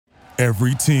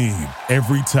Every team,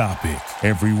 every topic,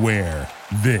 everywhere.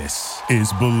 This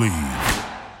is Believe.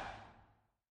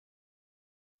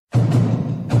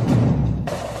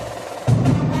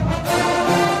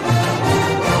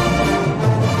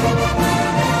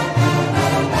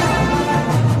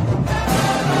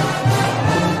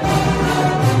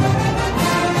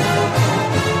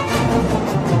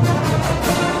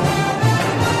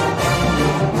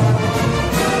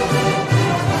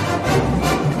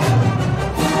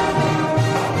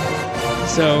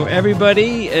 So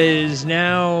everybody is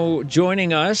now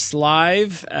joining us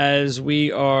live as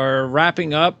we are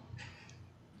wrapping up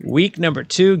week number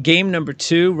 2, game number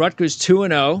 2. Rutgers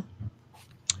 2-0,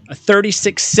 a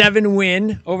 36-7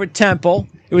 win over Temple.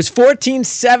 It was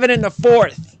 14-7 in the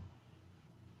fourth.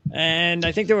 And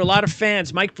I think there were a lot of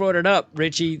fans. Mike brought it up,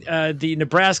 Richie, the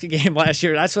Nebraska game last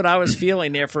year. That's what I was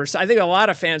feeling there first. I think a lot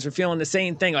of fans were feeling the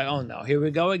same thing. Like, oh, no, here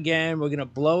we go again. We're going to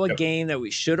blow a game that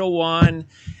we should have won.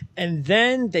 And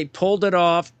then they pulled it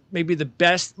off. Maybe the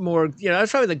best,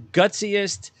 that's probably the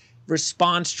gutsiest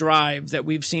response drive that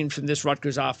we've seen from this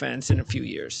Rutgers offense in a few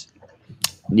years.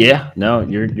 Yeah, no,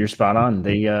 you're spot on.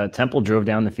 They Temple drove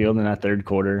down the field in that third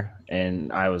quarter,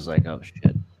 and I was like, oh,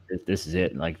 shit. This is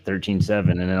it, like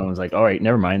 13-7. And then I was like, all right,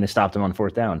 never mind. They stopped him on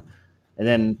fourth down. And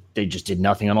then they just did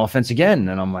nothing on offense again.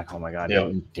 And I'm like, oh, my God,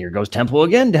 here goes Temple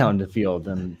again down the field.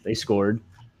 And they scored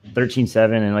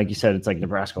 13-7. And like you said, it's like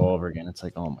Nebraska all over again. It's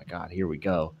like, oh, my God, here we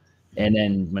go. And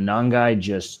then Monangai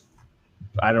just,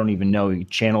 I don't even know, he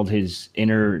channeled his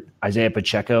inner Isaiah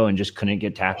Pacheco and just couldn't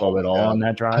get tackled at all on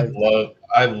that drive.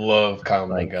 I love Kyle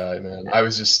Monangai, man. I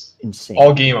was just insane.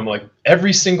 All game, I'm like,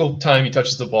 every single time he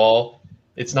touches the ball,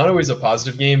 it's not always a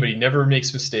positive game, but he never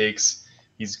makes mistakes.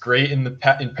 He's great in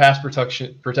pass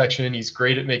protection. He's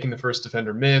great at making the first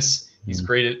defender miss. He's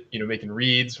great at making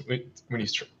reads when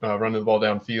he's running the ball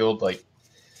downfield. Like,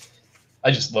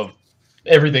 I just love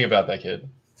everything about that kid.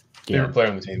 Favorite player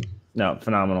on the team. No,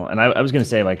 phenomenal. And I was going to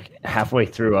say, like, halfway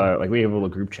through, we have a little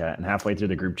group chat, and halfway through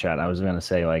the group chat, I was going to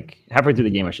say, like, halfway through the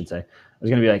game, I should say, I was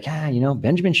going to be like,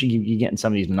 Benjamin should be getting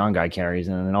some of these non-guy carries.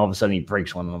 And then all of a sudden he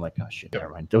breaks one, and I'm like, oh, shit, never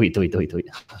mind. Delete.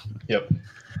 Yep.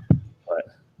 But,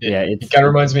 it kind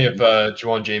of reminds me of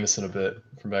Juwan Jamison a bit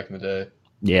from back in the day.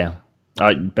 Yeah.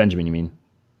 Benjamin, you mean?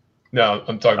 No,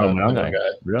 I'm talking about the guy.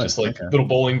 Really? Just like little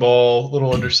bowling ball,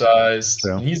 little undersized.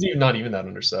 He's not even that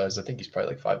undersized. I think he's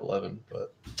probably like 5'11".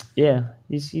 But yeah,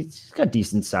 he's got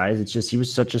decent size. It's just he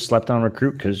was such a slept-on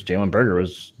recruit because Jalen Berger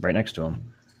was right next to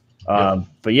him. But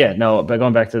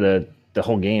going back to the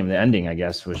whole game, the ending, I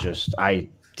guess, was just I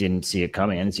didn't see it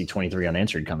coming. I didn't see 23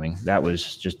 unanswered coming. That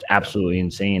was just absolutely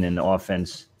insane. And the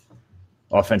offense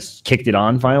kicked it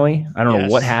on finally. I don't know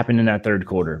what happened in that third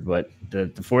quarter, but the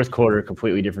fourth quarter,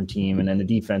 completely different team. And then the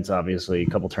defense, obviously, a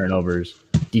couple turnovers.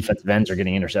 Defensive ends are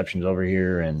getting interceptions over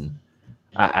here. And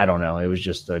I don't know. It was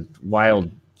just a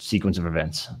wild sequence of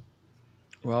events.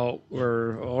 Well,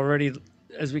 we're already,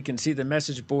 as we can see, the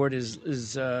message board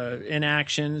is in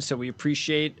action. So we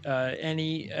appreciate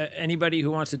anybody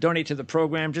who wants to donate to the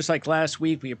program. Just like last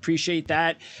week, we appreciate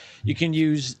that. You can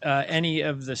use any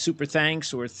of the super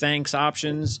thanks or thanks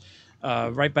options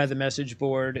right by the message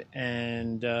board,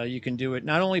 and you can do it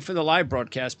not only for the live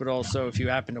broadcast, but also if you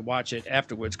happen to watch it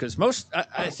afterwards. Because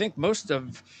I think most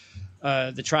of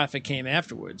the traffic came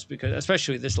afterwards, because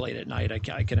especially this late at night,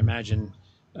 I can imagine.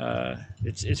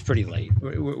 It's pretty late.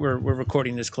 We're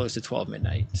recording this close to 12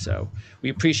 midnight. So we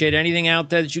appreciate anything out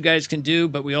there that you guys can do,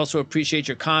 but we also appreciate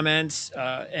your comments.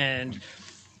 And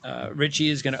Richie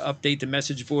is going to update the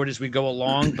message board as we go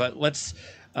along. But let's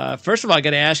first of all, I got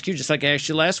to ask you, just like I asked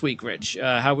you last week, Rich,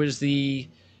 how was the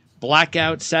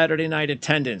blackout Saturday night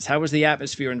attendance? How was the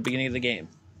atmosphere in the beginning of the game?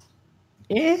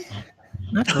 Yeah,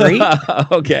 not great.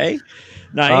 Okay.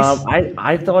 Nice.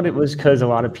 I thought it was because a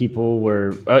lot of people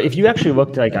were. If you actually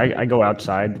looked, like I go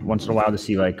outside once in a while to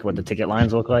see like what the ticket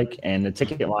lines look like, and the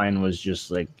ticket line was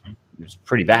just like it was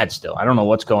pretty bad still. I don't know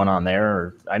what's going on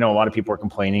there. I know a lot of people are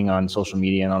complaining on social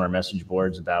media and on our message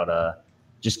boards about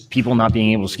just people not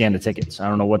being able to scan the tickets. I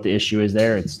don't know what the issue is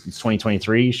there. It's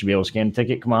 2023. You should be able to scan the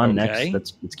ticket. Come on, next.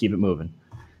 Let's keep it moving.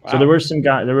 Wow. So there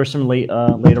were some late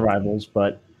arrivals,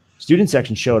 but. Student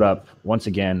section showed up once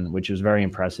again, which was very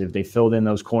impressive. They filled in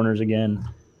those corners again,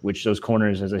 which those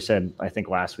corners, as I said, I think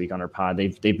last week on our pod,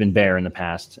 they've been bare in the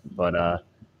past. But,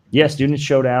 students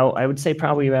showed out. I would say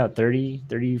probably about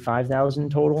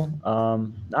 35,000 total.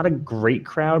 Not a great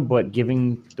crowd, but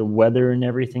given the weather and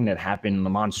everything that happened in the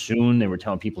monsoon, they were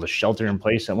telling people to shelter in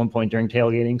place at one point during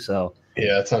tailgating. So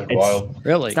yeah, that sounded wild.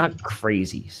 Really? It's not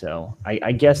crazy. So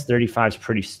I guess 35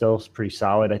 is pretty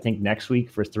solid. I think next week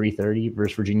for 3:30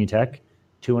 versus Virginia Tech,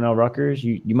 2-0 Rutgers,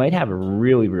 you might have a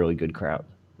really, really good crowd.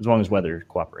 as long as weather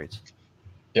cooperates.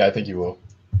 Yeah, I think you will.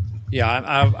 Yeah,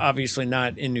 I'm obviously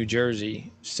not in New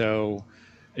Jersey, so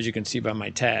as you can see by my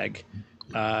tag,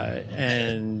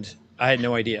 and I had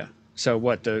no idea. So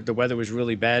what, the weather was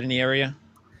really bad in the area?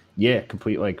 Yeah,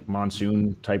 complete like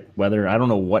monsoon type weather. I don't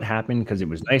know what happened because it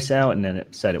was nice out, and then it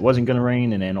said it wasn't going to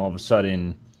rain, and then all of a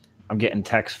sudden, I'm getting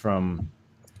texts from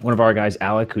one of our guys,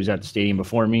 Alec, who's at the stadium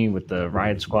before me with the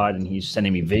riot squad, and he's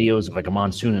sending me videos of like a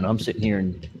monsoon, and I'm sitting here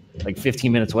and like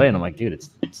 15 minutes away, and I'm like, dude, it's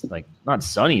like not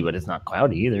sunny, but it's not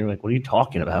cloudy either. Like, what are you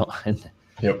talking about? And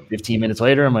 15 minutes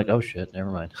later, I'm like, oh shit, never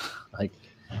mind. Like,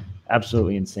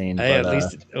 absolutely insane. Hey, but,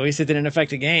 at least it didn't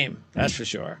affect the game. That's for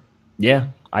sure. Yeah,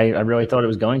 I really thought it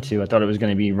was going to. I thought it was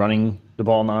going to be running the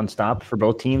ball nonstop for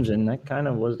both teams, and that kind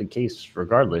of was the case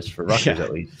regardless for Rutgers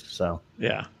at least. So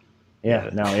yeah.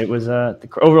 No, it was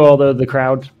overall the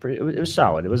crowd. It was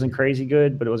solid. It wasn't crazy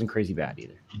good, but it wasn't crazy bad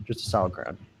either. Just a solid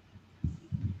crowd.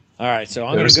 All right,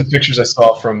 so There were some pictures I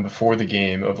saw from before the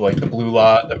game of like the blue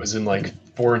lot that was in like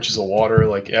 4 inches of water.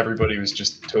 Like everybody was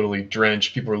just totally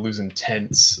drenched. People were losing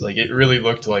tents. Like it really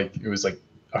looked like it was like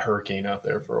a hurricane out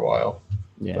there for a while.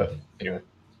 Yeah. But anyway.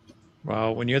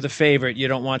 Well, when you're the favorite, you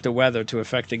don't want the weather to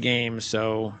affect the game.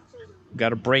 So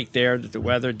got a break there that the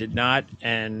weather did not,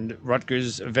 and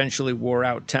Rutgers eventually wore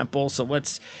out Temple. So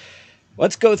let's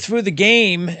go through the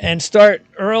game and start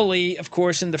early, of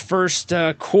course, in the first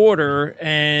quarter.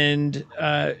 And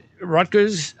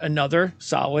Rutgers, another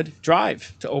solid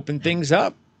drive to open things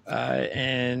up.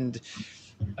 Matter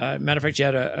of fact, you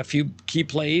had a few key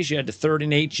plays. You had the 3rd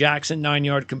and 8 Jackson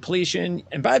 9-yard completion.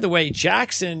 And by the way,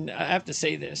 Jackson, I have to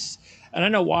say this, and I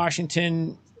know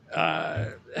Washington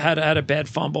had a bad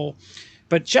fumble,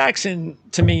 but Jackson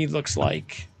to me looks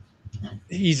like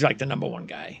he's like the number one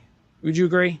guy. Would you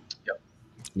agree?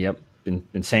 Yep.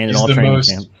 Been saying it all training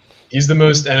camp. He's the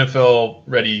most NFL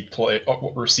ready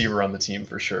receiver on the team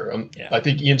for sure. I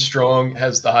think Ian Strong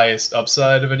has the highest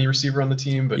upside of any receiver on the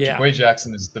team, but Jaquay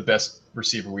Jackson is the best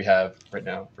receiver we have right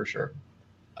now for sure.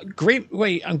 Great.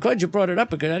 Wait, I'm glad you brought it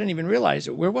up because I didn't even realize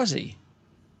it. Where was he?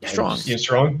 Strong. Ian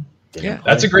Strong? Yeah.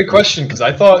 That's a great question because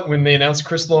I thought when they announced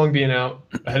Chris Long being out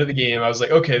ahead of the game, I was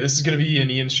like, okay, this is going to be an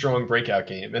Ian Strong breakout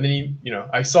game. And then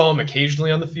I saw him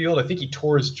occasionally on the field. I think he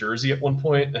tore his jersey at one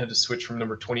point and had to switch from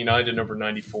number 29 to number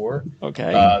 94.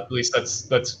 Okay. At least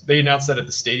that's they announced that at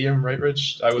the stadium, right,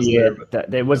 Rich? I was there.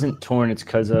 But it wasn't torn. It's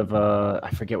because of I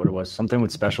forget what it was. Something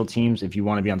with special teams. If you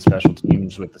want to be on special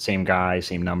teams with the same guy,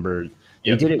 same number,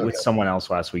 they did it with someone else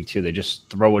last week too. They just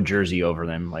throw a jersey over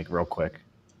them like real quick.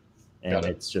 And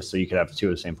it's just so you could have 2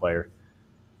 of the same player.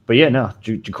 But yeah, no,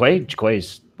 Jaquay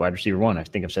is wide receiver 1. I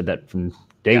think I've said that from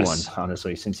day one,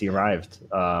 honestly, since he arrived.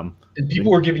 And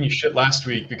people were giving you shit last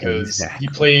week because he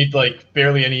played like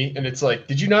barely any. And it's like,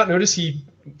 did you not notice he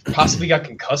possibly got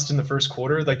concussed in the first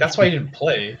quarter? Like that's why he didn't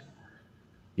play.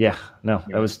 Yeah, no,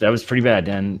 that was pretty bad.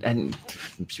 And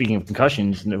speaking of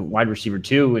concussions, the wide receiver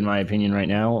 2, in my opinion, right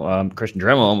now, Christian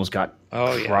Dremel almost got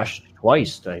crushed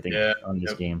twice, I think, on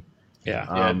this game.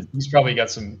 Yeah. He's probably got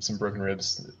some broken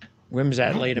ribs.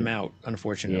 Wimsatt laid him out,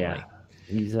 unfortunately. Yeah,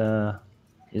 he's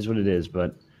is what it is.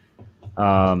 But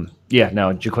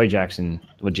Jaquay Jackson,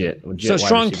 legit. So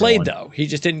Strong played though. He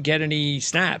just didn't get any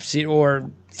snaps or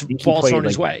balls thrown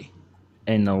his way.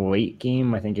 In the late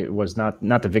game, I think it was not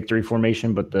the victory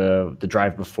formation, but the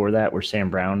drive before that where Sam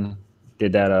Brown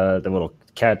did that the little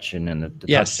catch and then the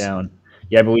touchdown.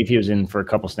 Yeah, I believe he was in for a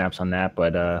couple snaps on that,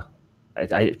 but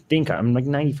I think I'm like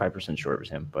 95% sure it was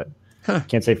him, but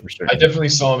can't say for certain. I definitely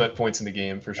saw him at points in the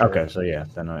game for sure. Okay, so yeah,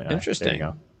 then interesting. There you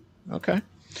go. Okay,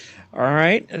 all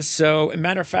right. So, as a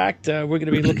matter of fact, we're going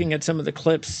to be looking at some of the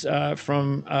clips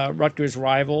from Rutgers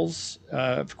rivals.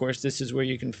 Of course, this is where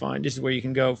you can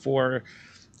go for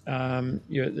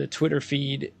the Twitter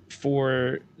feed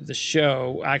for the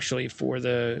show, actually for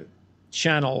the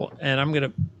channel, and I'm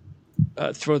going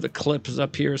to throw the clips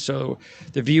up here so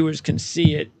the viewers can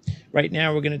see it. Right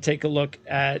now, we're going to take a look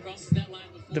at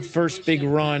the first big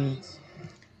run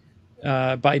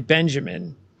by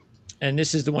Benjamin. And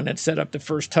this is the one that set up the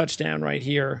first touchdown right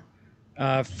here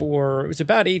it was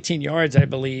about 18 yards, I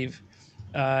believe.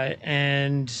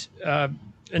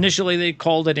 Initially, they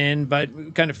called it in, but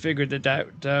we kind of figured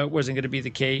that wasn't going to be the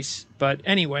case. But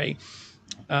anyway,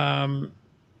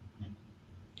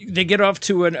 they get off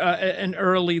to an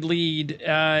early lead,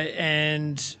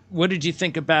 and what did you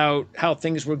think about how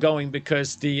things were going?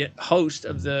 Because the host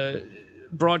of the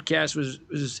broadcast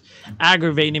was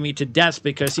aggravating me to death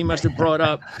because he must have brought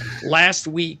up last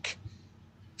week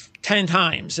 10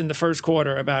 times in the first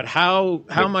quarter about how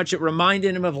much it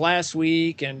reminded him of last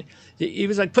week. And he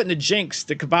was like putting the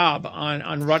kebab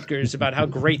on Rutgers about how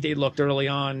great they looked early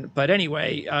on. But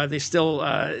anyway, they still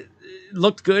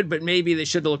looked good, but maybe they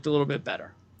should have looked a little bit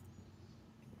better.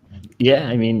 Yeah,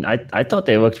 I mean, I thought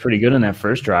they looked pretty good in that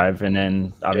first drive, and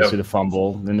then obviously the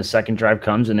fumble. Then the second drive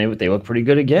comes, and they look pretty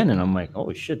good again. And I'm like,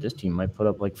 oh shit, this team might put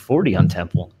up like 40 on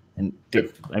Temple. And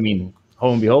I mean,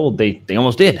 lo and behold, they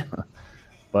almost did.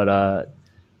 But I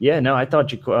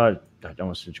thought I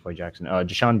almost said Jaquay Jackson.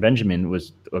 Deshaun Benjamin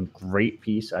was a great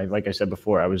piece. Like I said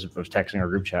before, I was texting our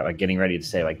group chat, like getting ready to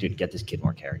say, like, dude, get this kid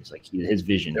more carries. Like his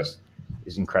vision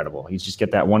is incredible. He's just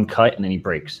get that one cut and then he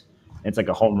breaks. And it's like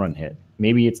a home run hit.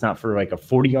 Maybe it's not for like a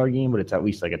 40-yard game, but it's at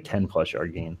least like a 10-plus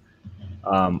yard game.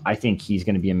 I think he's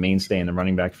going to be a mainstay in the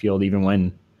running back field, even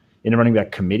when in the running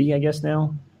back committee, I guess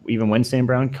now, even when Sam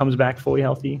Brown comes back fully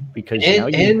healthy, because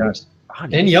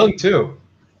and Young too.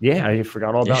 Yeah, I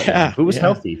forgot all about him. Who was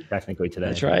healthy technically today?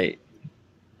 That's right.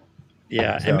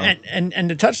 Yeah, so. and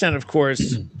the touchdown, of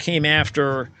course, came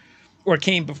after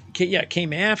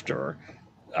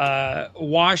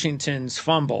Washington's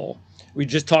fumble. We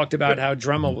just talked about how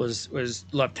Dremel was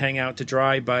left hang out to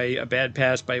dry by a bad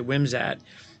pass by Wimsatt.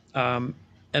 And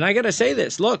I got to say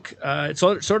this. Look, it's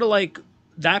sort of like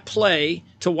that play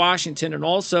to Washington, and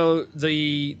also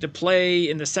the play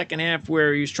in the second half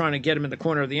where he was trying to get him in the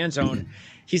corner of the end zone.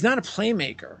 He's not a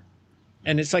playmaker.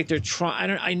 And it's like they're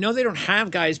trying. I know they don't have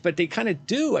guys, but they kind of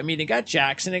do. I mean, they got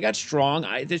Jackson, they got Strong.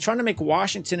 They're trying to make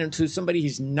Washington into somebody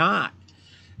he's not.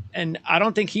 And I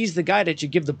don't think he's the guy that you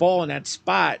give the ball in that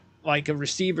spot, like a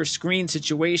receiver screen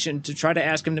situation, to try to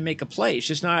ask him to make a play. It's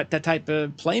just not that type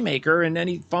of playmaker. And then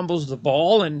he fumbles the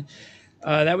ball, and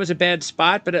that was a bad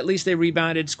spot, but at least they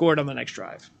rebounded, scored on the next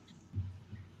drive.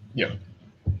 Yeah.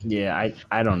 Yeah,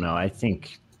 I don't know. I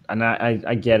think, and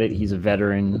I get it. He's a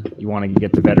veteran. You want to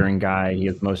get the veteran guy. He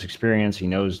has the most experience. He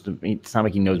knows. It's not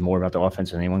like he knows more about the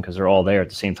offense than anyone because they're all there at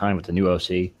the same time with the new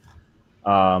OC.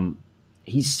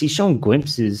 He's shown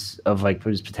glimpses of like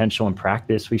his potential in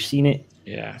practice. We've seen it.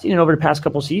 Yeah, seen it over the past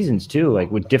couple seasons too. Like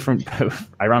with different,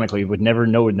 ironically, with never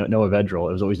Noah Vedral.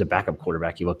 It was always the backup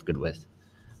quarterback he looked good with.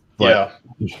 But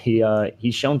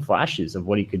he's shown flashes of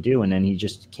what he could do, and then he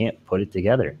just can't put it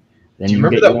together. Then do you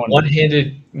remember that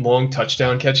one-handed long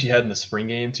touchdown catch he had in the spring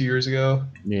game 2 years ago?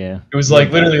 Yeah, it was like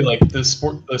literally like the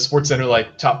Sports Center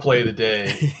like top play of the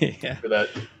day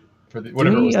for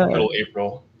whatever it was, the middle of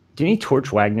April. Didn't he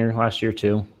torch Wagner last year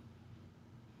too?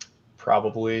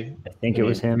 Probably. I think it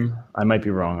was him. I might be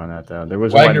wrong on that though. There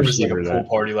was Wagner was like a pool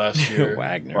party last year.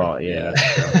 Wagner. Well, yeah.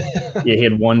 Yeah, he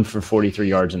had one for 43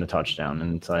 yards and a touchdown,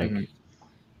 and it's like,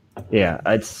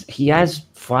 he has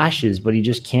flashes, but he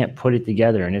just can't put it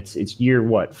together. And it's year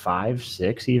 5,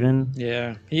 6 even.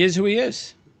 Yeah, he is who he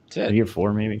is. That's it. Year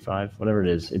 4, maybe 5, whatever it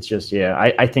is. It's just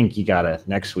I think you gotta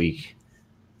next week.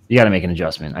 You got to make an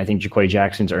adjustment. I think Jaquay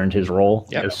Jackson's earned his role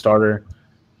as starter.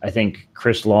 I think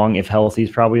Chris Long, if healthy,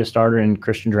 is probably a starter, and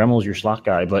Christian Dremel is your slot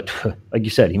guy. But like you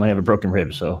said, he might have a broken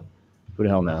rib, so who the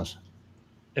hell knows?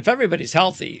 If everybody's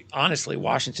healthy, honestly,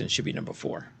 Washington should be number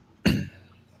 4.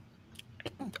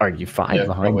 Argue 5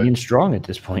 behind being Strong at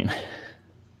this point.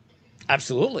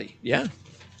 Absolutely, yeah.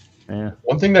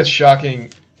 One thing that's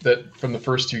shocking that from the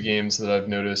first 2 games that I've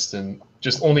noticed, and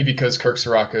just only because Kirk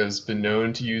Soraka has been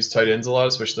known to use tight ends a lot,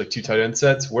 especially like 2 tight end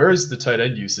sets. Where is the tight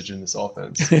end usage in this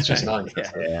offense? It's just not.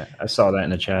 Yeah, I saw that in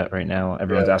the chat right now.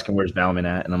 Everyone's asking where's Bauman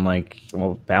at, and I'm like,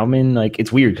 well, Bauman, like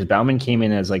it's weird because Bauman came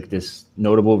in as like this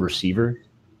notable receiver,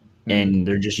 and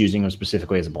they're just using him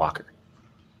specifically as a blocker.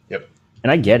 Yep.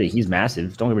 And I get it. He's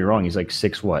massive. Don't get me wrong. He's like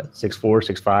 6'4",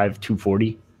 6'5",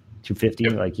 240, 250.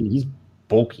 Yep. Like he's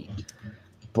bulky.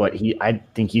 But I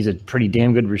think he's a pretty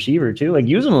damn good receiver too. Like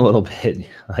use him a little bit.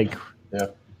 Like,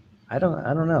 I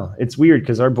don't know. It's weird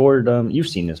because our board. You've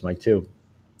seen this, Mike, too.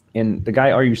 And the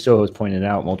guy Are Soho has pointed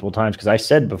out multiple times because I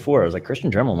said before I was like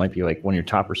Christian Dremel might be like one of your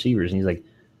top receivers, and he's like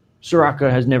Soraka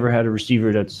has never had a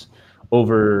receiver that's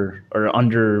over or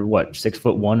under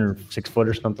 6'1" or 6 foot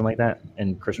or something like that,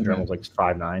 and Christian Dremel's like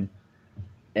 5'9".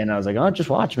 And I was like, oh, just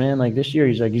watch, man. Like this year,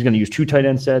 he's like he's going to use 2 tight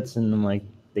end sets, and I'm like.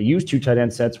 They use 2 tight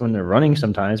end sets when they're running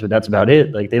sometimes, but that's about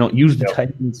it. Like they don't use the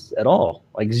tight ends at all.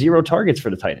 Like 0 targets for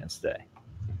the tight ends today.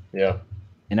 Yeah.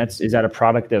 And is that a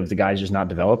product of the guys just not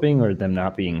developing or them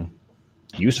not being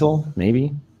useful?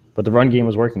 Maybe. But the run game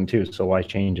was working too, so why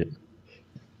change it?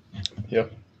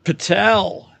 Yep.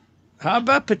 Patel. How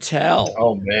about Patel?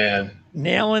 Oh man.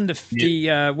 Nailing first he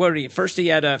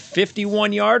had a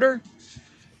 51-yarder.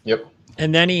 Yep.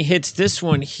 And then he hits this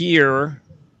one here.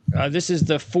 This is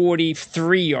the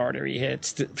 43-yarder he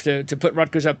hits to put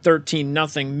Rutgers up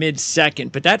 13-0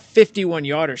 mid-second. But that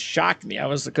 51-yarder shocked me.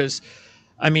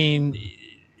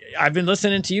 I've been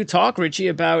listening to you talk, Richie,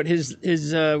 about his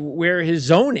where his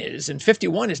zone is, and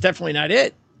 51 is definitely not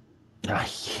it.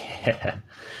 Yeah.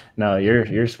 No,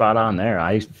 you're spot on there.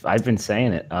 I've been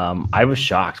saying it. I was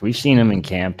shocked. We've seen him in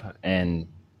camp, and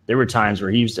there were times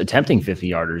where he was attempting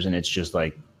 50-yarders, and it's just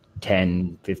like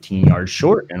 10, 15 yards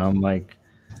short. And I'm like,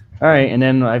 all right. And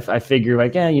then I figure,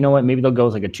 like, yeah, you know what? Maybe they'll go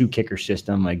with like a 2-kicker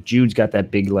system. Like Jude's got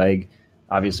that big leg.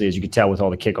 Obviously, as you can tell with all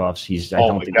the kickoffs, he's.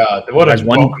 Oh my God! What a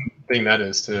welcome thing that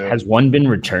is too. Has one been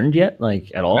returned yet?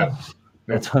 Like at all?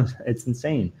 No. It's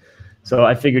insane. So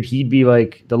I figured he'd be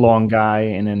like the long guy,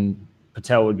 and then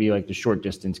Patel would be like the short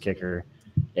distance kicker.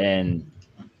 And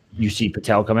you see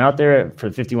Patel come out there for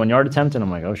the 51-yard attempt, and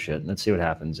I'm like, oh shit, let's see what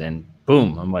happens. And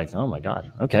boom, I'm like, oh my God,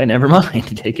 okay, never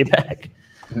mind, take it back.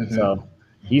 Mm-hmm. So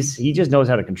he just knows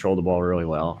how to control the ball really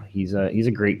well. He's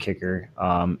a great kicker.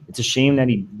 It's a shame that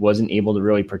he wasn't able to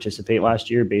really participate last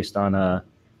year based on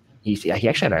he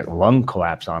actually had a lung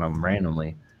collapse on him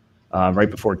randomly right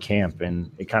before camp,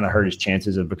 and it kind of hurt his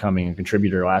chances of becoming a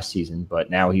contributor last season. But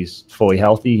now he's fully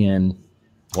healthy and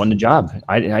won the job.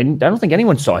 I don't think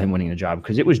anyone saw him winning the job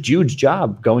because it was Jude's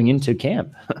job going into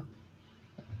camp.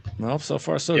 Well, so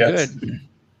far so good.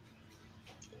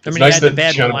 It's nice that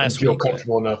Shannon feel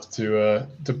comfortable enough to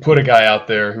put a guy out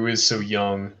there who is so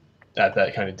young at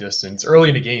that kind of distance early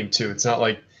in the game too. It's not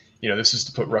like, this is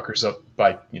to put Rutgers up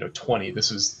by 20.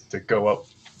 This is to go up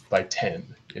by 10.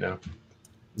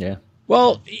 Yeah.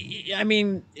 Well, I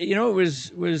mean, what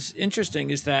was interesting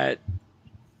is that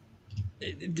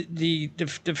the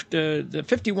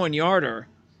 51-yarder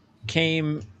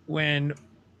came when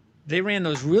they ran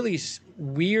those really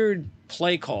weird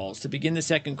play calls to begin the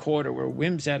second quarter where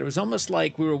Wimsatt, it was almost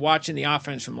like we were watching the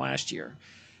offense from last year.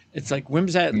 It's like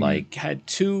Wimsatt had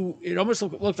it almost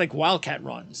looked like Wildcat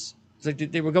runs. It's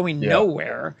like they were going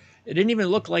nowhere. It didn't even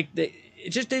look like they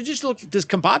just looked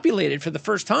discombobulated for the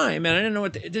first time, and I didn't know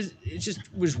it just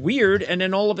was weird. And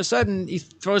then all of a sudden he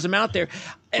throws them out there.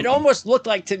 It almost looked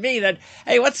like to me that,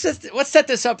 hey, let's set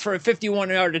this up for a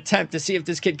 51-yard attempt to see if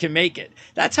this kid can make it.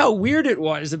 That's how weird it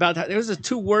was. About how it was the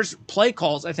two worst play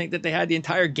calls I think that they had the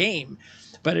entire game,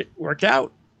 but it worked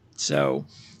out. So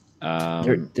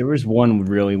there was one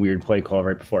really weird play call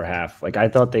right before half. Like I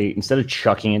thought they, instead of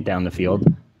chucking it down the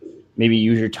field, maybe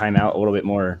use your timeout a little bit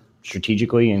more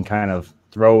strategically and kind of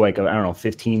throw like a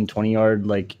 15, 20-yard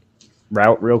like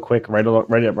route real quick right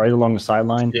along the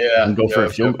sideline and go for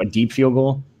a deep field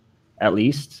goal at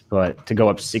least, but to go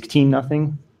up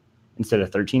 16-0 instead of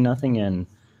 13-0, and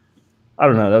I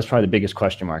don't know, that was probably the biggest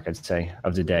question mark I'd say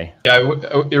of the day. Yeah,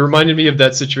 it reminded me of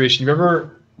that situation. You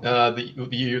remember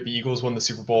the Eagles won the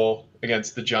Super Bowl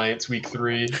against the Giants week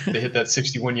 3? They hit that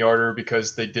 61-yarder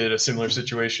because they did a similar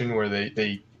situation where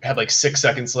they had like 6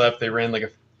 seconds left. They ran like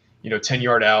a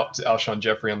 10-yard out to Alshon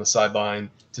Jeffrey on the sideline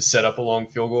to set up a long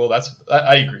field goal.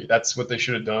 I agree. That's what they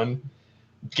should have done.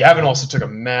 Gavin also took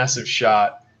a massive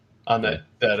shot on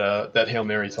that Hail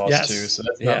Mary toss too. So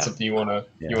that's not something you want to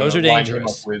those are line dangerous. Him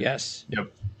up with. Yes.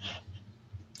 Yep.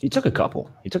 He took a couple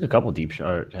deep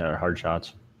hard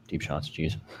shots. Deep shots.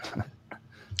 Jeez.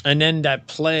 And then that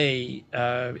play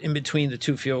in between the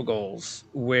two field goals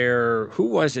where who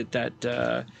was it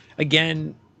that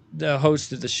again, the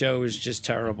host of the show is just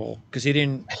terrible because I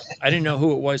didn't know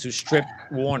who it was who stripped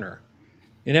Warner.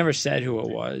 He never said who it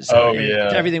was. Oh,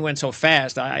 yeah. Everything went so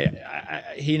fast.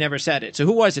 He never said it. So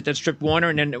who was it that stripped Warner?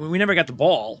 And then we never got the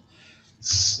ball.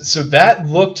 So that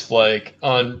looked like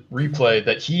on replay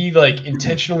that he like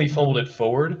intentionally fumbled it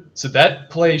forward. So that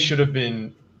play should have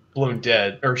been blown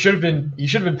dead, or he should have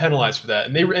been penalized for that.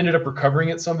 And they ended up recovering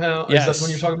it somehow. Yes. Is that the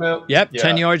one you're talking about? Yep. Yeah.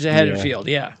 10 yards ahead of the field.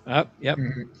 Yeah. Yep.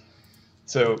 Mm-hmm.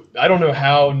 So I don't know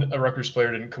how a Rutgers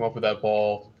player didn't come up with that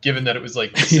ball, given that it was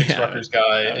like the 6 Rutgers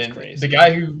guy, and crazy. The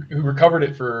guy who recovered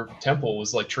it for Temple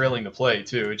was like trailing the play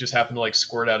too. It just happened to like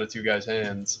squirt out of 2 guys'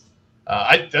 hands.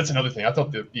 That's another thing. I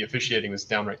thought the officiating was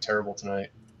downright terrible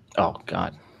tonight. Oh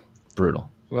God, brutal.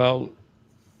 Well,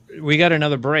 we got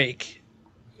another break.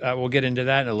 We'll get into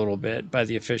that in a little bit by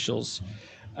the officials.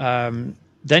 Then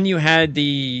you had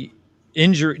the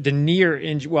injury, the near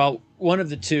injury. Well, one of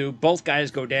the two, both guys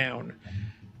go down.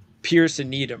 Pierce and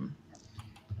Needham.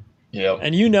 Yeah.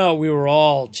 And we were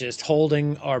all just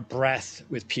holding our breath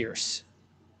with Pierce.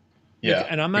 Yeah.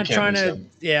 And I'm not trying to,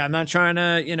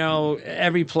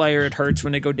 every player it hurts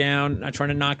when they go down. I'm not trying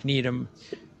to knock Needham,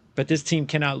 but this team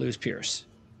cannot lose Pierce.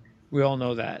 We all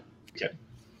know that. Okay.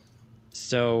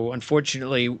 So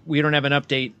unfortunately, we don't have an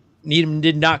update. Needham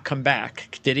did not come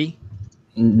back, did he?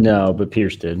 No, but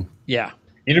Pierce did. Yeah.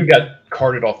 Edom got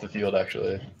carted off the field,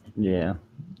 actually. Yeah,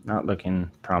 not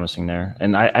looking promising there.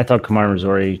 And I thought Kamar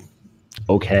Missouri,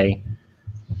 okay.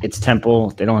 It's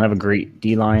Temple. They don't have a great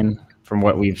D-line from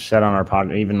what we've said on our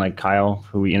pod. Even like Kyle,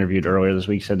 who we interviewed earlier this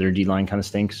week, said their D-line kind of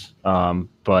stinks.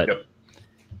 But Yep.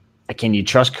 can you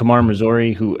trust Kamar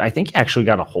Missouri, who I think actually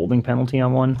got a holding penalty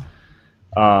on one,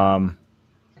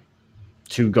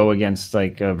 to go against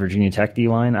like a Virginia Tech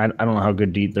D-line? I don't know how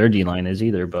good their D-line is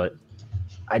either, but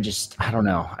I don't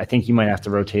know. I think you might have to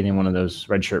rotate in one of those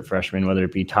redshirt freshmen, whether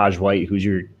it be Taj White, who's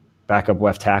your backup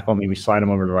left tackle, maybe slide him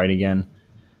over to right again,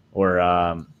 or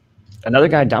another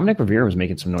guy. Dominic Rivera was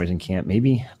making some noise in camp,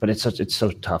 maybe, but it's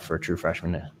so tough for a true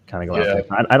freshman to kind of go out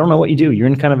there. I don't know what you do. You're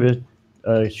in kind of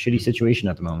a shitty situation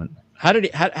at the moment. How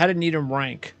did Needham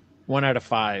rank 1 out of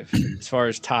 5 as far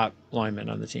as top linemen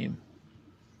on the team?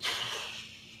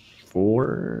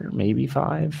 4, maybe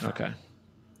 5. Okay,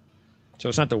 so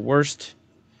it's not the worst.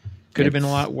 Could have been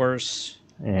a lot worse.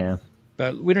 Yeah,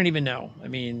 but we don't even know. I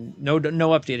mean, no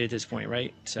update at this point,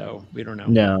 right? So we don't know.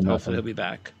 No, hopefully nothing. he'll be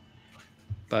back,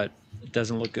 but it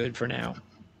doesn't look good for now.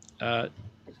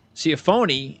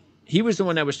 Ciafone, he was the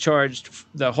one that was charged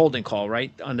the holding call,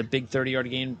 right, on the big 30-yard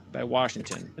gain by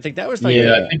Washington. I think that was like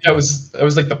I think that was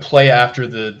like the play after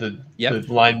the Yep.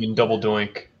 lineman double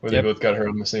doink where Yep. they both got hurt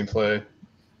on the same play.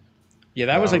 Yeah,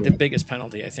 that was like the biggest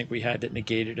penalty I think we had that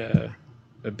negated a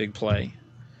big play.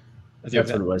 I think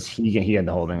that's what it was. He had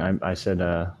the holding. I said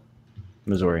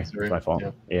Missouri. It's my fault.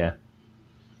 Yeah.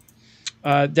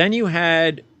 Then you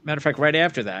had, matter of fact, right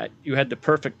after that, you had the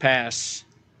perfect pass.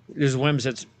 This is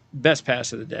Wimsatt's best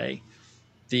pass of the day.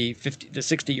 The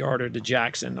 60-yarder to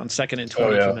Jackson on 2nd and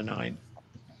 20 from the 9.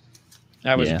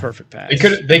 That was a perfect pass.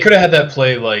 They could have had that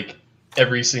play like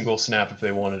every single snap if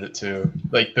they wanted it to.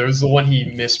 Like there was the one he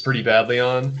missed pretty badly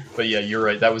on, but yeah, you're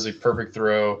right. That was a perfect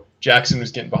throw. Jackson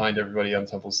was getting behind everybody on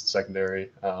Temple's secondary,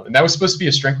 and that was supposed to be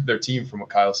a strength of their team, from what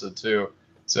Kyle said too.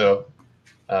 So,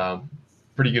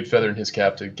 pretty good feather in his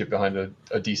cap to get behind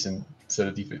a decent set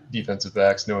of defensive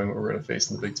backs, knowing what we're going to face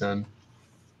in the Big Ten.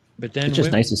 But then it's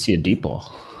just nice to see a deep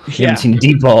ball. We Yeah. haven't seen a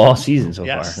deep ball all season so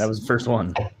Yes. far. That was the first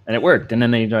one, and it worked. And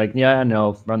then they're like, "Yeah,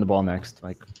 no, run the ball next."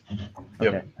 Like,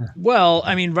 okay. Well,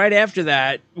 I mean, right after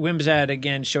that, Wimsatt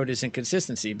again showed his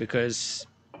inconsistency because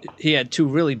he had 2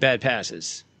 really bad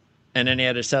passes, and then he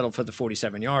had to settle for the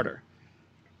 47-yarder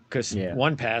because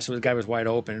one pass, the guy was wide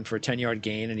open for a 10-yard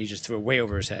gain, and he just threw it way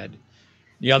over his head.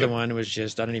 The other one was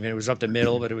just, it was up the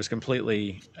middle, but it was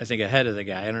completely, I think, ahead of the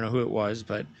guy. I don't know who it was,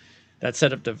 but that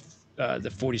set up the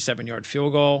 47-yard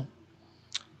field goal.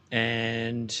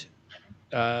 And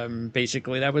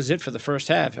basically that was it for the first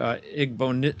half.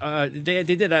 They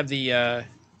did have the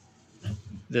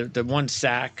one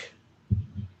sack.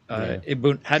 How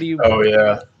do you? Oh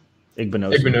yeah,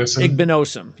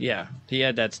 Igbenosum. Yeah, he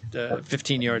had that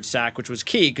 15-yard sack, which was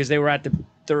key because they were at the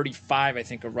 35, I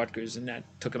think, of Rutgers, and that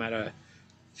took him out of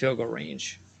field goal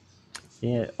range.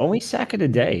 Yeah, only sack of the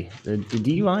day. The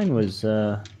D line was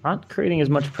not creating as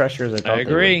much pressure as I thought. I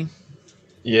agree.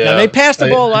 Yeah, now, they passed the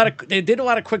ball they did a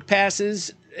lot of quick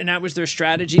passes, and that was their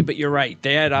strategy. But you're right;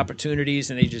 they had opportunities,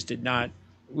 and they just did not.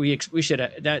 We should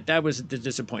have that was the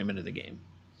disappointment of the game.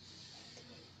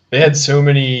 They had so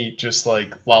many just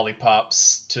like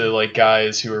lollipops to like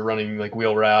guys who were running like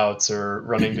wheel routes or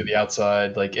running to the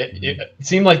outside. Like it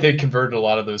seemed like they converted a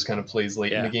lot of those kind of plays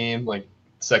late in the game, like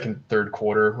second, third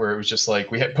quarter, where it was just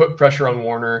like we had put pressure on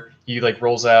Warner. He like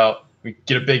rolls out, we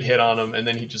get a big hit on him, and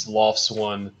then he just lofts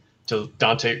one to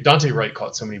Dante. Dante Wright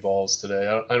caught so many balls today.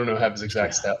 I don't know have his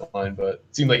exact stat line, but it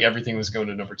seemed like everything was going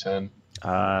to number 10.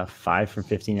 5 for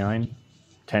 59,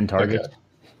 10 targets. Okay.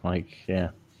 Like,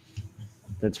 yeah.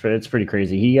 It's pretty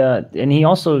crazy. He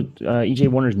also EJ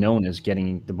Warner's known as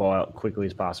getting the ball out quickly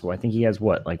as possible. I think he has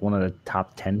like one of the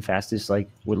top 10 fastest like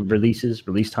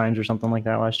release times or something like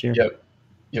that last year.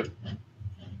 Yep.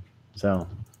 So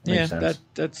yeah, sense.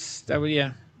 that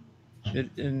would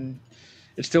and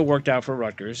it still worked out for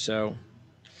Rutgers. So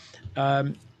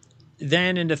then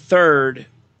in the third,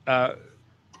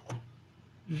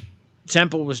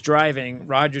 Temple was driving.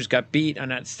 Rogers got beat on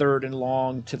that 3rd and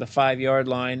long to the 5-yard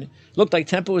line. Looked like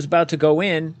Temple was about to go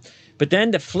in, but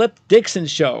then the Flip Dixon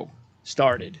show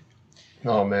started.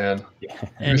 Oh man, he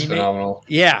was phenomenal.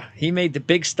 He made the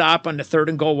big stop on the 3rd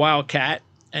and goal Wildcat,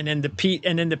 and then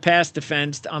the pass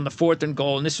defense on the 4th and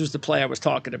goal. And this was the play I was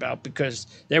talking about because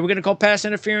they were going to call pass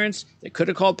interference. They could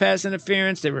have called pass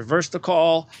interference. They reversed the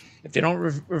call. If they don't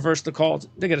reverse the call,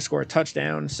 they're going to score a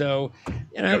touchdown. So,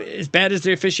 as bad as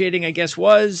the officiating, I guess,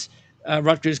 was,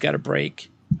 Rutgers got a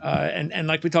break. And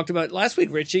like we talked about last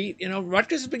week, Richie,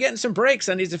 Rutgers has been getting some breaks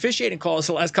on these officiating calls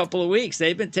the last couple of weeks.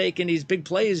 They've been taking these big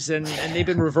plays and they've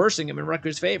been reversing them in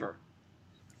Rutgers' favor.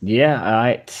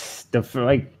 Yeah,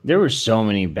 there were so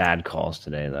many bad calls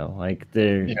today, though. Like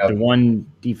the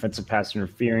one defensive pass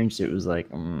interference, it was like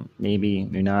maybe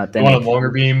not. Then the one on longer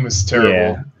beam was terrible.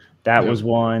 Yeah, that was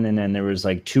one, and then there was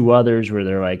like two others where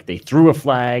they're like they threw a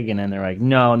flag, and then they're like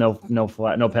no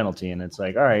flag, no penalty, and it's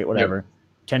like all right, whatever. Yep.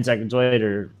 10 seconds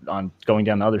later, on going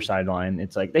down the other sideline,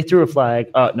 it's like they threw a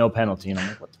flag, no penalty, and I'm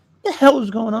like, what the hell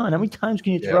is going on? How many times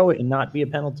can you throw it and not be a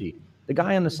penalty? The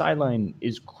guy on the sideline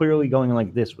is clearly going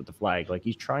like this with the flag. Like,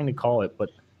 he's trying to call it, but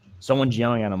someone's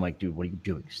yelling at him like, dude, what are you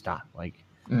doing? Stop. Like,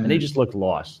 and they just looked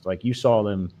lost. Like, you saw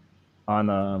them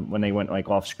on when they went, like,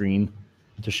 off screen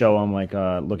to show them, like,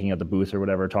 looking at the booth or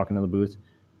whatever, talking to the booth.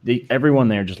 Everyone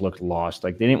there just looked lost.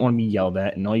 Like, they didn't want to be yelled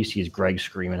at, and all you see is Greg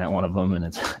screaming at one of them, and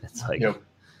it's like,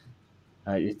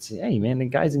 hey, man, the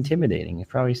guy's intimidating. He's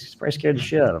probably scared the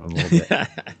shit out of him a little bit.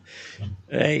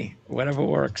 Hey, whatever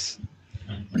works.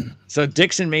 So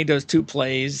Dixon made those two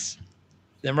plays.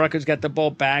 Then Rutgers got the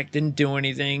ball back, didn't do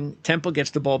anything. Temple gets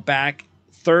the ball back,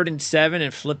 3rd and 7,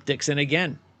 and flip Dixon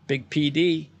again. Big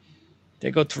PD.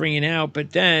 They go 3 and out,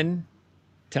 but then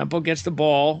Temple gets the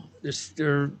ball.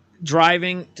 They're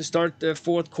driving to start the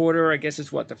fourth quarter. I guess it's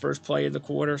the first play of the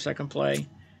quarter, second play.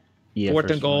 Yeah,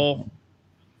 4th and goal. One.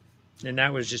 And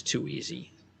that was just too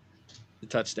easy. The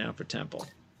touchdown for Temple.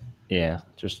 Yeah,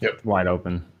 just wide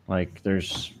open. Like,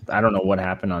 I don't know what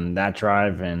happened on that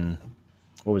drive, and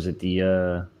what was it,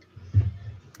 the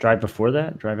drive before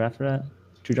that? Drive after that?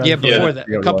 2 drives? Yeah, before that.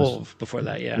 A couple before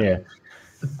that, yeah. Yeah.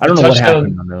 I don't know what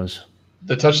happened on those.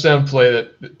 The touchdown play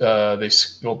that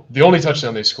the only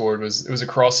touchdown they scored was a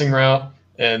crossing route,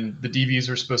 and the DBs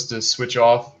were supposed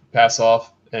to pass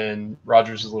off, and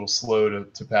Rogers was a little slow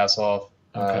to pass off.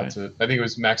 I think it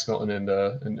was Max Milton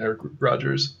and Eric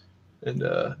Rogers, and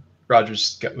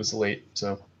Rogers was late.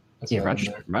 So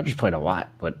Rogers played a lot,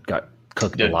 but got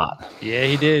cooked a lot. Yeah,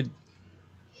 he did.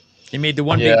 He made the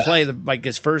one big play, like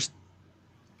his first,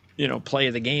 play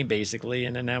of the game, basically,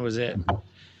 and then that was it.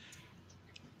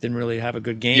 Didn't really have a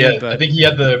good game. Yeah, but I think he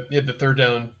had the third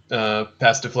down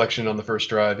pass deflection on the first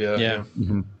drive. Yeah.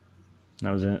 Mm-hmm.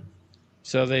 That was it.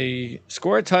 So they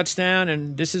score a touchdown,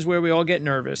 and this is where we all get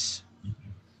nervous.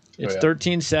 It's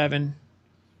 13-7.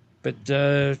 But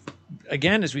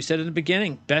again, as we said in the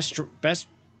beginning, best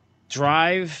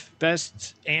drive,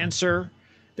 best answer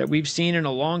that we've seen in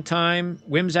a long time.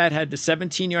 Wimsatt had the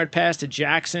 17-yard pass to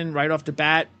Jackson right off the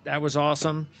bat. That was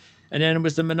awesome. And then it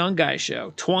was the Monungai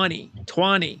show, 20.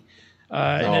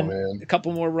 And then a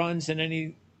couple more runs, and then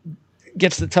he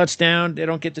gets the touchdown. They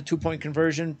don't get the 2-point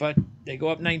conversion, but they go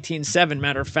up 19-7.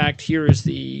 Matter of fact, here is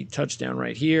the touchdown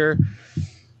right here.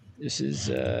 This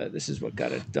is what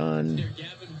got it done.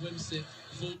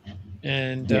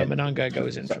 And Monungai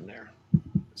goes in from there.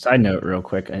 Side note, real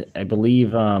quick, I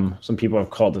believe some people have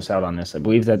called us out on this. I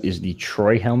believe that is the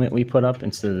Troy helmet we put up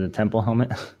instead of the Temple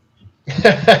helmet.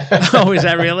 Oh, is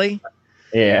that really?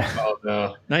 Yeah. Oh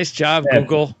no! Nice job,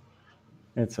 Google.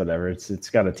 It's whatever. It's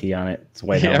got a T on it. It's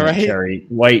white helmet,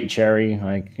 white cherry.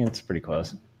 Like, it's pretty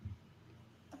close.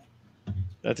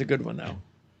 That's a good one,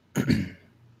 though.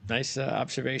 Nice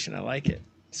observation. I like it.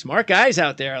 Smart guys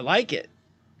out there. I like it.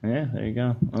 Yeah, there you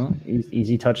go. Well,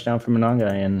 easy touchdown from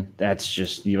Monungai, and that's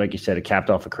just, like you said, it capped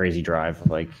off a crazy drive.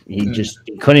 Like, he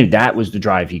couldn't. That was the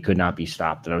drive. He could not be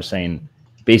stopped. And I was saying,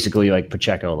 basically, like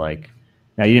Pacheco. Like,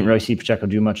 now you didn't really see Pacheco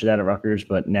do much of that at Rutgers,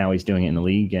 but now he's doing it in the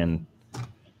league, and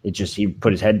he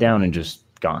put his head down and just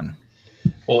gone.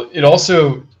 Well, it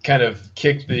also kind of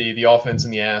kicked the offense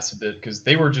in the ass a bit, because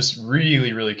they were just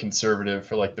really, really conservative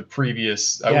for like the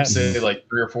previous, I would say, like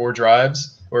 3 or 4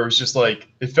 drives, where it was just like,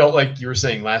 it felt like you were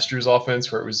saying last year's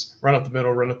offense, where it was run up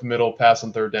the middle, pass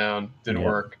on 3rd down, didn't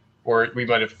work, or we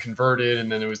might have converted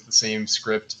and then it was the same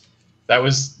script.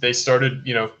 They started,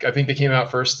 I think they came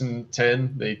out 1st and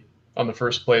 10. On the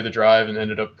first play of the drive, and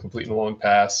ended up completing a long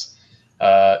pass.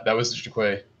 That was the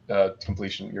Jaquay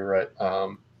completion. You're right.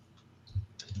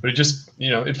 But it just,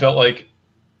 it felt like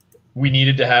we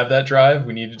needed to have that drive.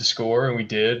 We needed to score, and we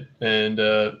did. And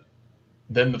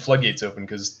then the floodgates opened,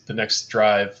 because the next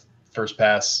drive, first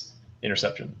pass,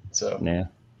 interception. So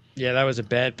yeah, that was a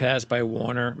bad pass by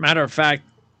Warner. Matter of fact,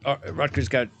 Rutgers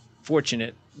got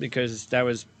fortunate, because that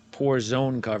was poor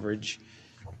zone coverage.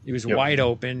 He was wide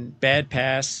open, bad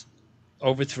pass,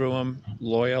 overthrew him.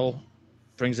 Loyal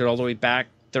brings it all the way back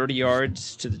 30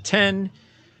 yards to the 10.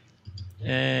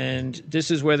 And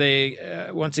this is where they,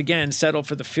 once again, settle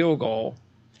for the field goal.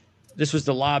 This was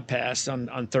the lob pass on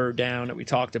 3rd down that we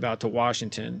talked about to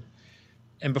Washington.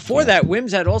 And before that,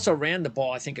 Wims had also ran the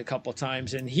ball, I think, a couple of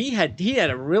times, and he had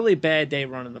a really bad day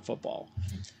running the football.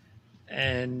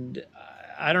 And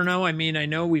I don't know. I mean, I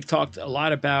know we've talked a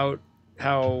lot about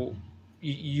how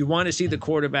you want to see the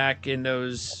quarterback in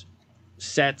those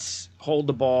sets hold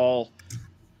the ball,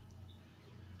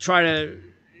 try to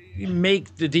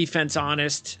make the defense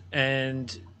honest,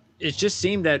 and it just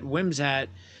seemed that Wimsatt,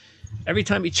 every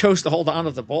time he chose to hold on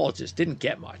to the ball, it just didn't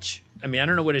get much. I mean, I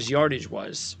don't know what his yardage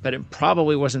was, but it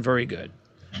probably wasn't very good.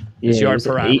 His yard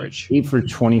per average. 8 for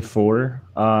 24.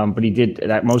 But he did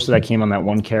that. Most of that came on that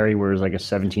one carry where it was like a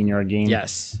 17-yard gain.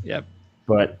 Yes. Yep.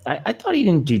 But I thought he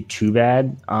didn't do too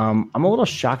bad. I'm a little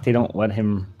shocked they don't let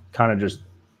him kind of just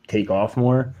take off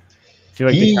more. I feel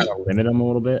like they kind of limit him a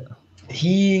little bit.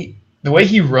 The way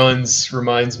he runs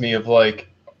reminds me of like,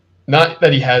 not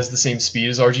that he has the same speed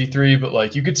as RG3, but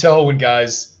like you could tell when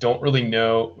guys don't really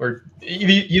know or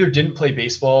either didn't play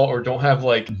baseball or don't have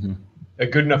like a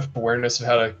good enough awareness of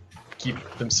how to keep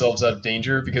themselves out of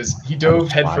danger, because he dove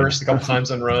headfirst a couple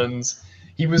times on runs.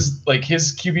 He was like,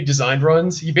 his QB designed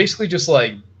runs, he basically just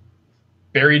like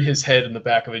buried his head in the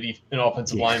back of an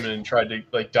offensive lineman and tried to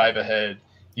like dive ahead.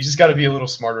 You just got to be a little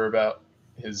smarter about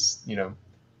his,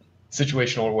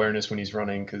 situational awareness when he's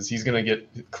running, because he's going to get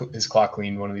his clock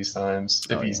cleaned one of these times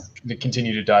if he's going to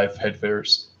continue to dive head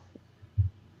first.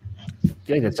 I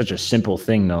feel like that's such a simple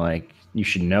thing, though. Like, you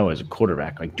should know as a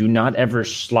quarterback, like, do not ever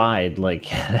slide like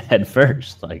head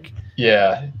first. Like,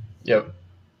 yeah, yep.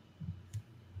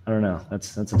 I don't know.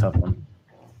 That's a tough one.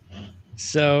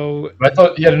 So but I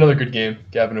thought he had another good game,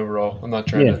 Gavin, overall. I'm not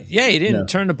trying to. Yeah, he didn't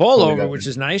turn the ball over, which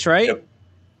is nice, right?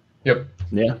 Yep.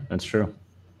 Yeah, that's true.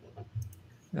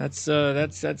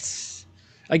 That's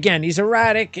again, he's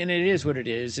erratic, and it is what it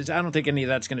is. I don't think any of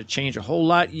that's going to change a whole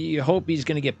lot. You hope he's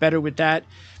going to get better with that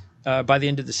by the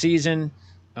end of the season.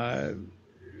 But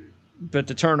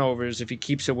the turnovers, if he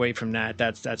keeps away from that,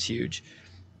 that's huge.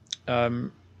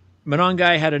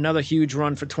 Monongai had another huge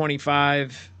run for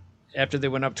 25 after they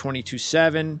went up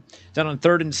 22-7. Then on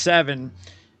 3rd and 7,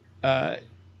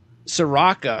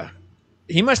 Soraka,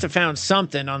 he must have found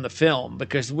something on the film,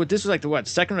 because this was like the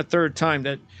second or third time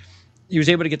that he was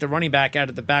able to get the running back out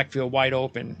of the backfield wide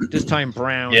open. This time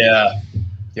Brown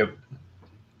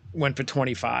went for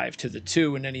 25 to the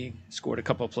 2, and then he scored a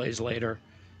couple of plays later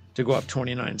to go up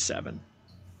 29-7.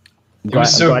 It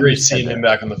was so great seeing him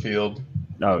back on the field.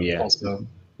 Oh, yeah. Also.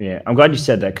 Yeah, I'm glad you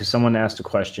said that, because someone asked a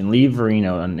question. Lee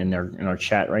Verino in our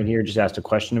chat right here just asked a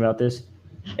question about this,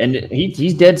 and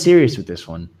he's dead serious with this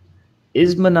one.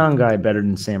 Is Monongai better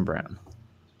than Sam Brown?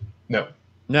 No.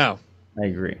 I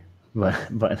agree, but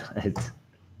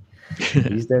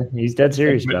he's dead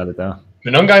serious about it, though.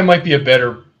 Monongai might be a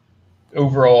better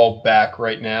overall back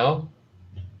right now,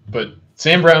 but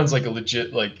Sam Brown's like a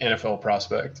legit like NFL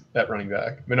prospect at running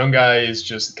back. Monongai is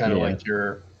just kind of like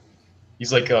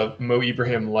he's like a Mo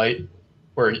Ibrahim light,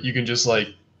 where you can just like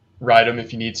ride him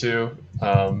if you need to,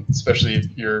 especially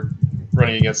if you're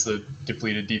running against the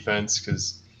depleted defense,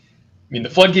 because I mean, the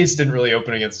floodgates didn't really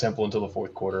open against Temple until the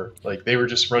fourth quarter. Like, they were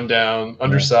just run down,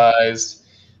 undersized.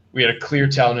 We had a clear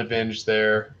talent advantage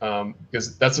there,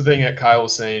 because that's the thing that Kyle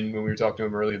was saying when we were talking to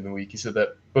him earlier in the week. He said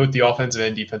that both the offensive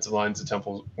and defensive lines at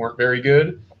Temple weren't very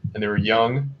good, and they were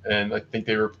young, and I think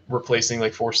they were replacing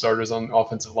like 4 starters on the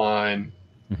offensive line.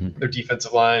 Their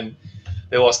defensive line,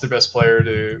 they lost their best player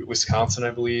to Wisconsin, I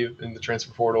believe, in the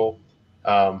transfer portal.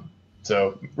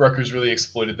 So Rutgers really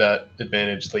exploited that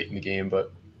advantage late in the game,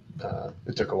 but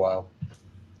it took a while.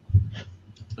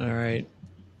 All right.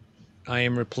 I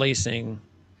am replacing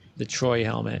the Troy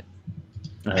helmet.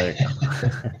 There you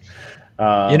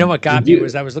go. You know what got me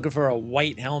was I was looking for a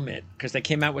white helmet, because they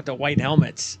came out with the white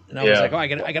helmets, and I was like, I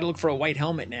got to look for a white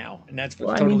helmet now, and that's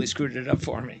what totally screwed it up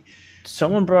for me.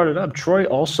 Someone brought it up. Troy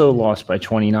also lost by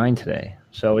 29 today,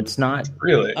 so it's not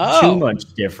really too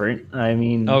much different. I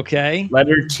mean,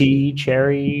 letter T,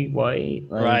 cherry, white,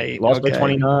 lost by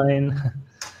 29.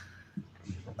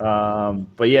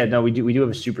 But yeah, no, we do have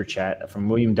a super chat from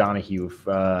William Donahue.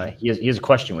 He has a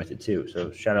question with it too.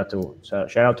 So shout out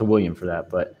to William for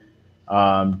that. But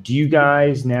do you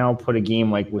guys now put a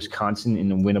game like Wisconsin in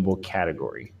the winnable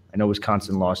category? I know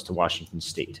Wisconsin lost to Washington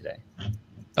State today.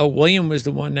 Oh, William was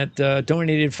the one that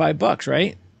donated $5,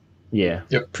 right? Yeah.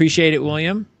 Yep. Appreciate it,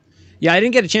 William. Yeah, I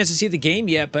didn't get a chance to see the game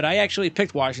yet, but I actually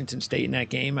picked Washington State in that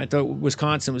game. I thought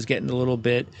Wisconsin was getting a little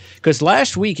bit, because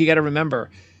last week, you got to remember,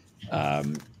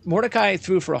 Mordecai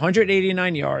threw for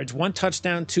 189 yards, 1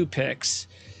 touchdown, 2 picks.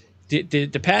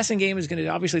 The passing game is going to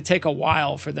obviously take a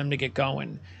while for them to get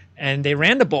going. And they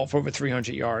ran the ball for over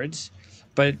 300 yards.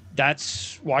 But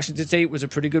Washington State was a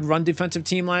pretty good run defensive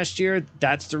team last year.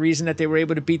 That's the reason that they were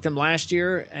able to beat them last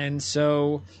year. And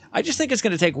so I just think it's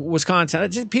going to take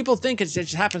Wisconsin. People think it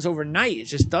just happens overnight. It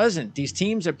just doesn't. These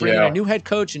teams that bring in a new head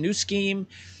coach, a new scheme,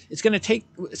 it's going to take.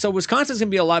 So Wisconsin's going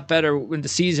to be a lot better in the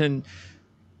season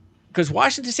because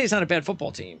Washington State's not a bad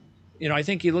football team. I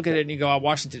think you look at it and you go, oh,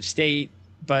 Washington State,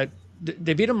 but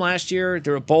they beat them last year.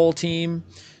 They're a bowl team.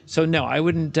 So no, I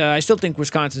wouldn't. I still think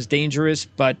Wisconsin's dangerous,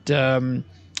 but I'm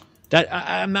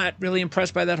not really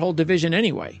impressed by that whole division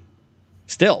anyway.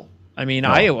 Still,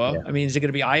 Iowa. Yeah. Is it going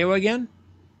to be Iowa again?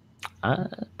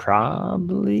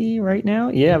 Probably right now.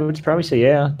 Yeah, I would probably say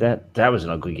that was an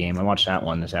ugly game. I watched that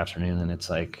one this afternoon, and it's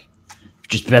like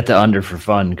just bet the under for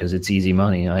fun because it's easy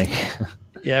money. Like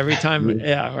every time,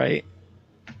 right.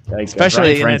 Like,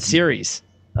 especially in that series.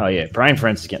 Oh yeah, Brian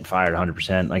Ferentz is getting fired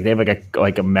 100%. Like they have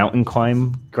like a mountain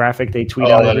climb graphic they tweet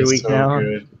out every week now,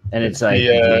 and it's like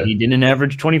he didn't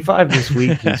average 25 this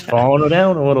week. He's falling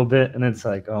down a little bit, and it's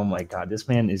like, oh my god, this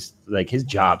man is like his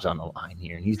job's on the line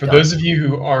here. And he's for those of you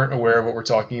who aren't aware of what we're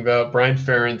talking about. Brian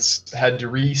Ferentz had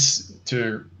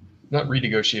to not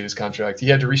renegotiate his contract. He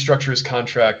had to restructure his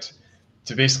contract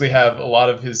to basically have a lot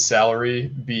of his salary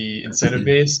be incentive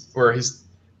based, where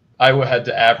Iowa had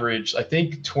to average, I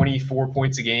think, 24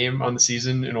 points a game on the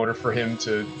season in order for him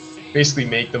to basically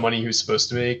make the money he was supposed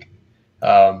to make.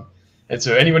 And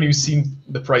so anyone who's seen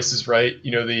The Price is Right,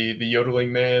 the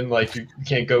yodeling man, like you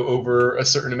can't go over a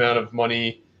certain amount of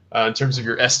money in terms of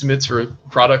your estimates for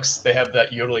products. They have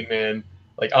that yodeling man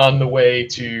like on the way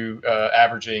to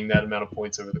averaging that amount of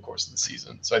points over the course of the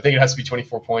season. So I think it has to be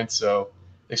 24 points. So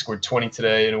they scored 20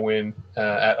 today in a win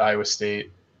at Iowa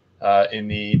State. In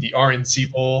the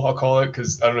RNC poll, I'll call it,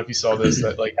 because I don't know if you saw this,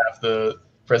 that like half the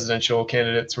presidential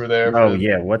candidates were there. Oh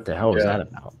yeah, what the hell was that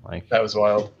about? Like that was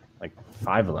wild. Like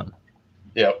 5 of them.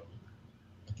 Yep.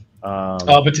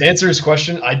 But to answer his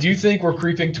question, I do think we're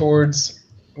creeping towards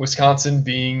Wisconsin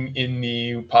being in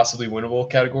the possibly winnable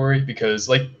category because,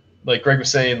 like Greg was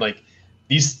saying, like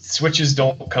these switches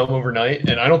don't come overnight,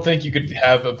 and I don't think you could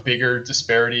have a bigger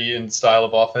disparity in style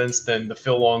of offense than the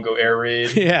Phil Longo air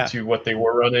raid to what they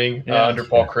were running under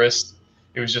Paul Chryst.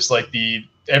 It was just like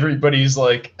everybody's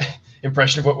like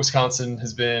impression of what Wisconsin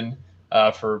has been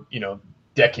for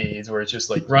decades, where it's just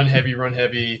like run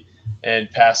heavy, and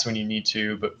pass when you need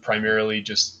to, but primarily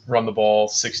just run the ball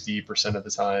 60% of the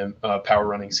time, power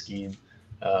running scheme.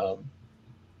 And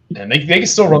they can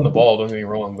still run the ball, don't get me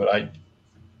wrong, but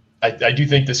I do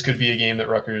think this could be a game that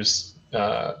Rutgers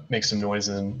makes some noise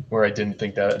in, where I didn't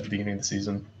think that at the beginning of the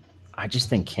season. I just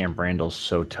think Camp Randall's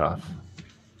so tough.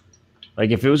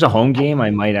 Like if it was a home game, I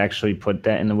might actually put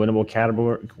that in the winnable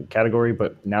category,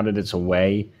 but now that it's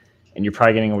away, and you're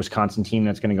probably getting a Wisconsin team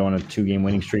that's going to go on a 2-game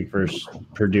winning streak versus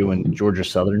Purdue and Georgia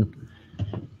Southern,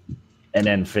 and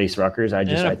then face Rutgers. I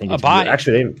think it's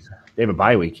actually they have a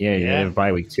bye week. Yeah, they have a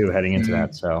bye week too heading into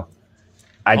that. So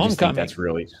I just think that's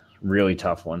really, really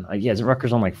tough one. Isn't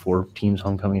Rutgers on like 4 teams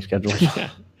homecoming schedules?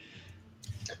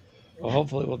 Well,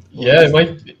 hopefully we'll it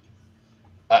might be.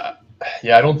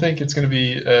 I don't think it's going to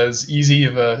be as easy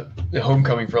of a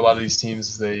homecoming for a lot of these teams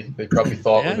as they probably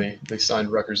thought when they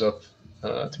signed Rutgers up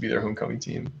to be their homecoming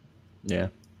team. Yeah.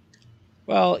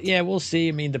 Well, we'll see.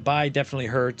 I mean, the bye definitely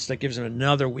hurts. That gives them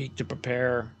another week to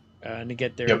prepare and to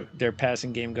get their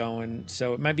passing game going.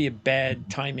 So it might be a bad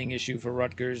timing issue for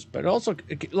Rutgers. But also,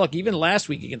 look, even last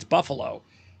week against Buffalo,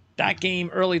 that game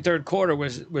early third quarter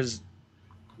was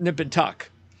nip and tuck.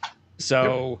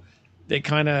 So they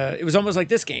it was almost like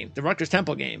this game, the Rutgers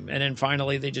Temple game. And then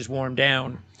finally they just warmed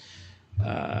down.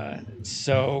 They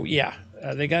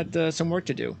got some work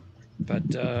to do. But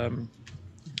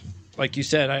like you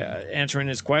said, answering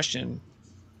his question,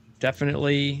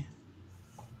 definitely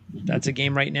that's a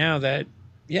game right now that,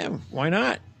 why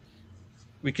not?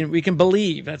 We can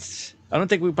believe. I don't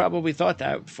think we probably thought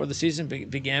that before the season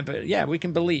began, but we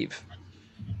can believe.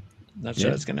 Not sure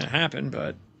that's going to happen,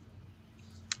 but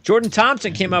Jordan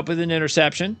Thompson came up with an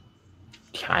interception.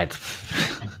 God,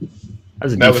 that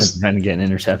was a defensive end to get an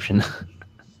interception.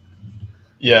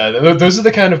 Yeah, those are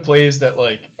the kind of plays that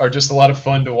are just a lot of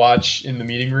fun to watch in the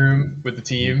meeting room with the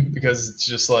team, because it's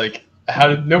just like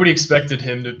nobody expected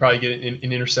him to probably get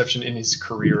an interception in his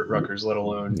career at Rutgers, let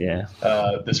alone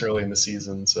this early in the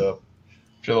season. So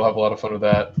I'm sure they'll have a lot of fun with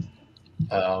that.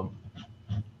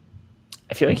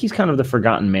 I feel like he's kind of the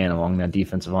forgotten man along that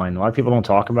defensive line. A lot of people don't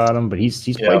talk about him, but he's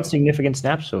played significant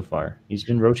snaps so far. He's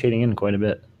been rotating in quite a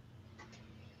bit.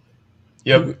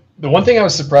 Yep. The one thing I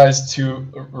was surprised too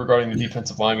regarding the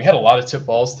defensive line, we had a lot of tip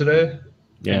balls today.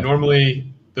 Yeah. And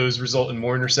normally those result in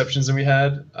more interceptions than we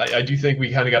had. I do think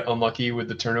we kind of got unlucky with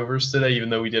the turnovers today, even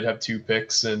though we did have 2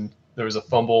 picks and there was a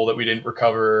fumble that we didn't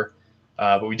recover,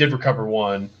 but we did recover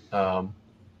one.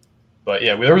 But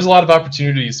yeah, there was a lot of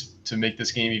opportunities to make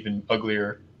this game even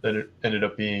uglier than it ended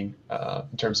up being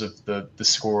in terms of the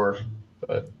score,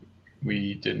 but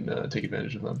we didn't take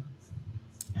advantage of them.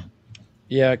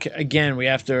 Yeah, again, we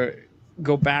have to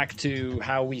go back to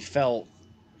how we felt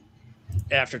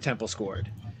after Temple scored.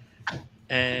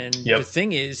 And the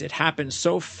thing is, it happened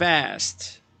so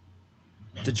fast,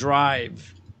 the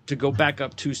drive to go back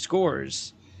up 2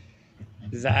 scores,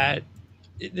 that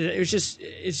it's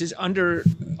just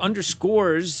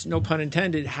underscores, no pun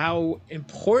intended, how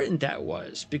important that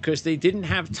was, because they didn't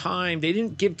have time. They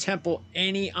didn't give Temple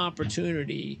any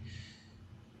opportunity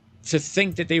to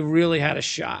think that they really had a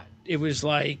shot. It was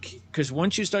like, because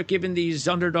once you start giving these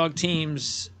underdog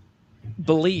teams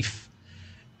belief,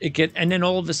 and then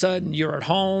all of a sudden you're at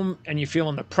home and you're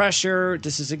feeling the pressure.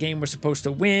 This is a game we're supposed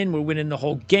to win. We're winning the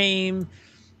whole game.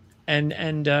 And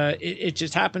it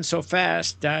just happened so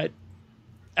fast that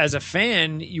as a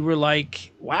fan, you were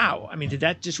like, wow, I mean, did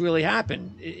that just really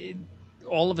happen?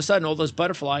 All of a sudden, all those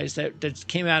butterflies that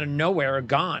came out of nowhere are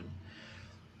gone.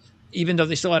 Even though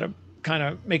they still had to kind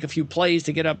of make a few plays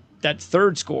to get up that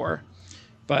 3rd score.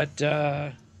 But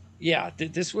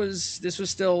this was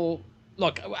still,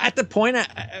 look, at the point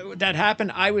that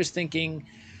happened, I was thinking,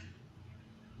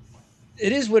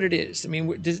 it is what it is. I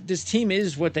mean, this team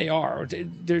is what they are.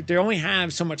 They only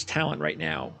have so much talent right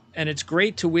now. And it's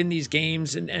great to win these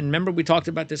games. And remember, we talked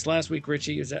about this last week,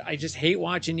 Richie, is that I just hate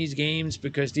watching these games,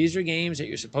 because these are games that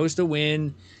you're supposed to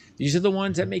win. These are the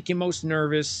ones that make you most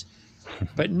nervous.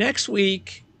 But next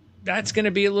week, that's going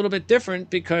to be a little bit different,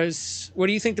 because what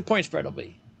do you think the point spread will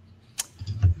be?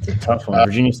 It's a tough one.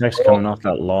 Virginia Tech's coming off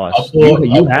that loss.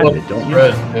 You have it, don't you?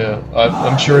 Yeah,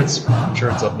 I'm sure it's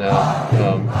up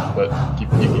now. But keep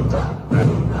talking.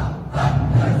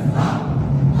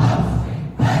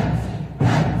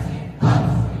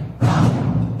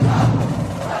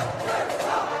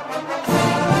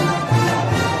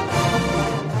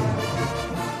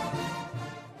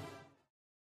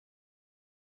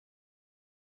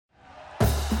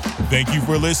 Thank you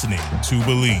for listening to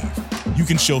Believe. You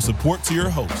can show support to your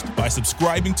host by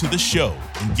subscribing to the show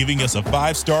and giving us a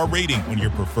 5-star rating on your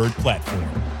preferred platform.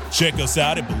 Check us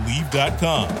out at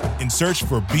Believe.com and search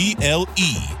for BLEAV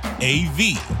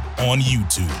on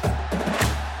YouTube.